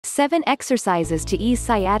7 exercises to ease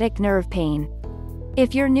sciatic nerve pain.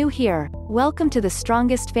 If you're new here, welcome to the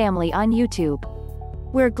strongest family on YouTube.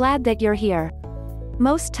 We're glad that you're here.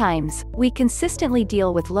 Most times, we consistently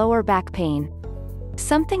deal with lower back pain.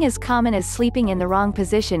 Something as common as sleeping in the wrong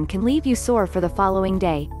position can leave you sore for the following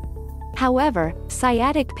day. However,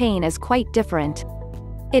 sciatic pain is quite different.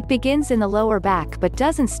 It begins in the lower back but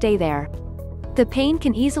doesn't stay there. The pain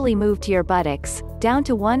can easily move to your buttocks, down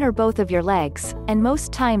to one or both of your legs, and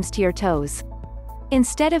most times to your toes.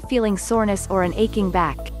 Instead of feeling soreness or an aching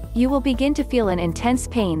back, you will begin to feel an intense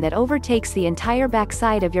pain that overtakes the entire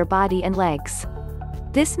backside of your body and legs.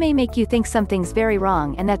 This may make you think something's very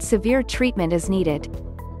wrong and that severe treatment is needed.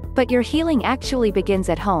 But your healing actually begins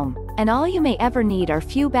at home, and all you may ever need are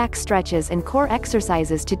few back stretches and core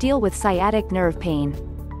exercises to deal with sciatic nerve pain.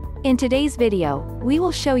 In today's video, we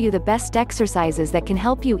will show you the best exercises that can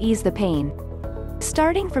help you ease the pain.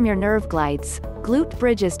 Starting from your nerve glides, glute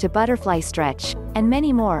bridges to butterfly stretch, and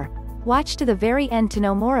many more. Watch to the very end to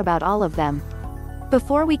know more about all of them.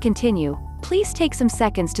 Before we continue, please take some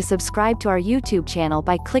seconds to subscribe to our YouTube channel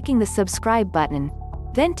by clicking the subscribe button,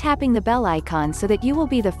 then tapping the bell icon so that you will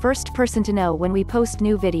be the first person to know when we post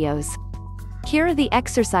new videos. Here are the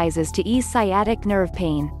exercises to ease sciatic nerve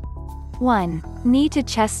pain. 1. Knee to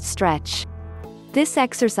chest stretch. This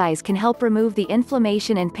exercise can help remove the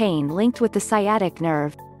inflammation and pain linked with the sciatic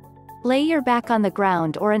nerve. Lay your back on the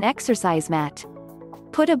ground or an exercise mat.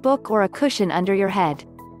 Put a book or a cushion under your head.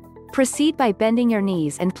 Proceed by bending your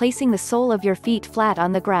knees and placing the sole of your feet flat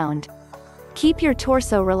on the ground. Keep your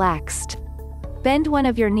torso relaxed. Bend one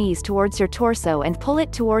of your knees towards your torso and pull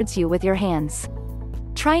it towards you with your hands.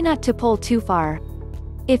 Try not to pull too far.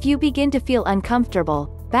 If you begin to feel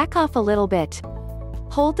uncomfortable, back off a little bit.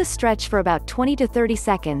 Hold the stretch for about 20 to 30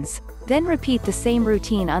 seconds, then repeat the same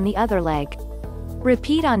routine on the other leg.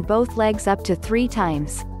 Repeat on both legs up to 3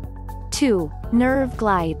 times. 2. Nerve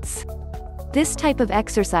glides. This type of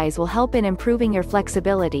exercise will help in improving your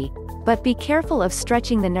flexibility, but be careful of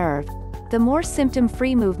stretching the nerve. The more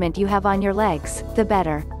symptom-free movement you have on your legs, the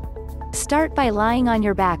better. Start by lying on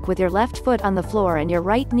your back with your left foot on the floor and your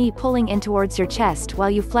right knee pulling in towards your chest while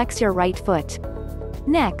you flex your right foot.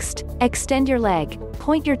 Next, extend your leg,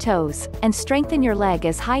 point your toes, and strengthen your leg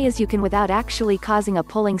as high as you can without actually causing a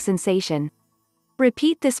pulling sensation.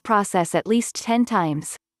 Repeat this process at least 10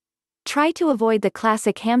 times. Try to avoid the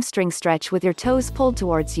classic hamstring stretch with your toes pulled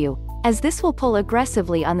towards you, as this will pull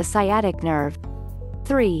aggressively on the sciatic nerve.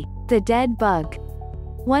 3. The dead bug.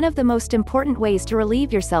 One of the most important ways to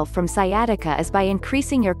relieve yourself from sciatica is by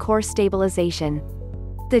increasing your core stabilization.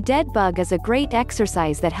 The dead bug is a great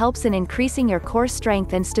exercise that helps in increasing your core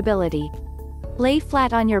strength and stability. Lay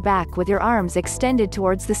flat on your back with your arms extended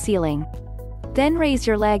towards the ceiling. Then raise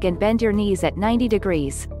your leg and bend your knees at 90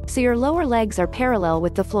 degrees, so your lower legs are parallel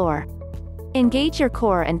with the floor. Engage your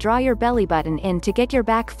core and draw your belly button in to get your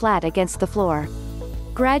back flat against the floor.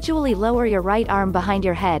 Gradually lower your right arm behind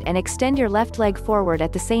your head and extend your left leg forward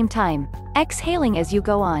at the same time, exhaling as you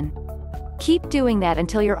go on. Keep doing that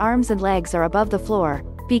until your arms and legs are above the floor.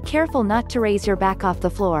 Be careful not to raise your back off the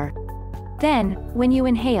floor. Then, when you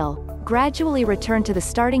inhale, gradually return to the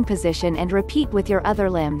starting position and repeat with your other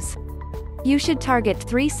limbs. You should target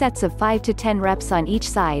 3 sets of 5 to 10 reps on each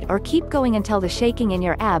side or keep going until the shaking in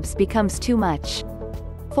your abs becomes too much.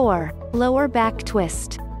 4. Lower back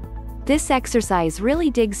twist. This exercise really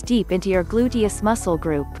digs deep into your gluteus muscle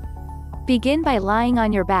group. Begin by lying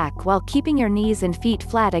on your back while keeping your knees and feet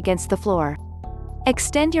flat against the floor.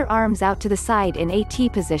 Extend your arms out to the side in a T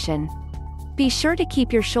position. Be sure to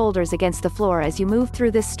keep your shoulders against the floor as you move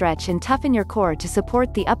through this stretch and toughen your core to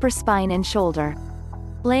support the upper spine and shoulder.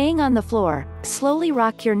 Laying on the floor, slowly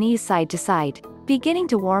rock your knees side to side, beginning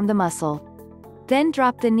to warm the muscle. Then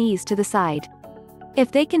drop the knees to the side.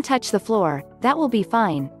 If they can touch the floor, that will be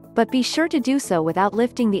fine, but be sure to do so without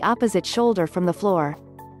lifting the opposite shoulder from the floor.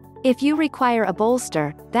 If you require a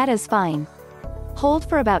bolster, that is fine. Hold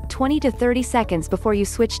for about 20 to 30 seconds before you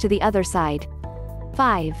switch to the other side.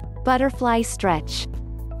 5. Butterfly stretch.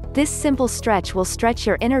 This simple stretch will stretch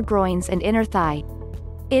your inner groins and inner thigh.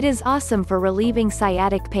 It is awesome for relieving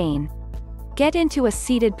sciatic pain. Get into a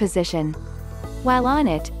seated position. While on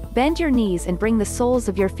it, bend your knees and bring the soles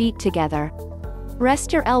of your feet together.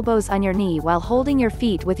 Rest your elbows on your knee while holding your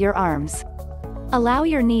feet with your arms. Allow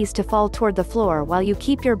your knees to fall toward the floor while you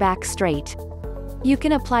keep your back straight. You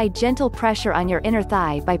can apply gentle pressure on your inner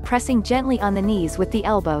thigh by pressing gently on the knees with the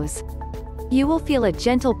elbows. You will feel a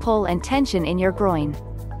gentle pull and tension in your groin.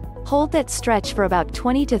 Hold that stretch for about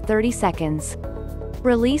 20 to 30 seconds.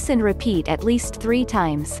 Release and repeat at least 3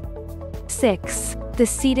 times. 6. The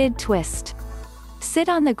seated twist. Sit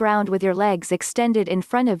on the ground with your legs extended in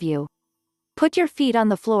front of you. Put your feet on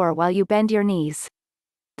the floor while you bend your knees.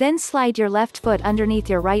 Then slide your left foot underneath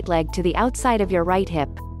your right leg to the outside of your right hip,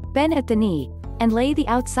 bend at the knee, and lay the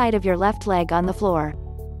outside of your left leg on the floor.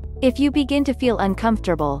 If you begin to feel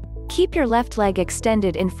uncomfortable, keep your left leg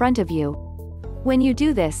extended in front of you. When you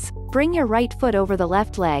do this, bring your right foot over the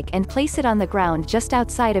left leg and place it on the ground just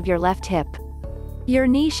outside of your left hip. Your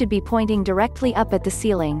knee should be pointing directly up at the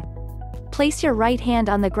ceiling. Place your right hand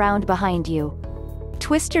on the ground behind you.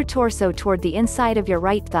 Twist your torso toward the inside of your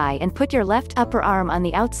right thigh and put your left upper arm on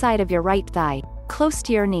the outside of your right thigh, close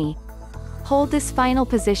to your knee. Hold this final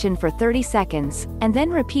position for 30 seconds, and then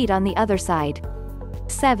repeat on the other side.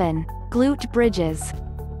 7. Glute bridges.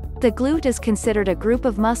 The glute is considered a group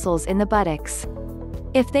of muscles in the buttocks.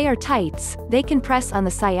 If they are tight, they can press on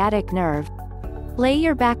the sciatic nerve. Lay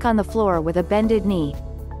your back on the floor with a bended knee.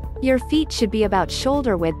 Your feet should be about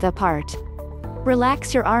shoulder width apart.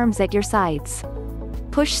 Relax your arms at your sides.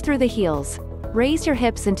 Push through the heels. Raise your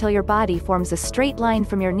hips until your body forms a straight line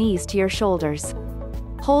from your knees to your shoulders.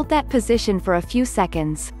 Hold that position for a few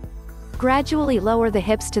seconds. Gradually lower the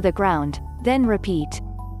hips to the ground, then repeat.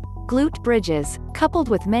 Glute bridges, coupled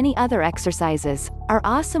with many other exercises, are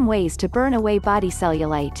awesome ways to burn away body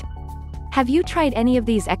cellulite. Have you tried any of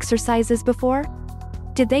these exercises before?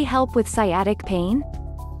 Did they help with sciatic pain?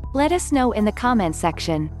 Let us know in the comment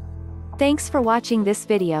section. Thanks for watching this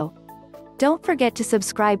video. Don't forget to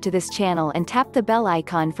subscribe to this channel and tap the bell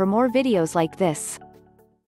icon for more videos like this.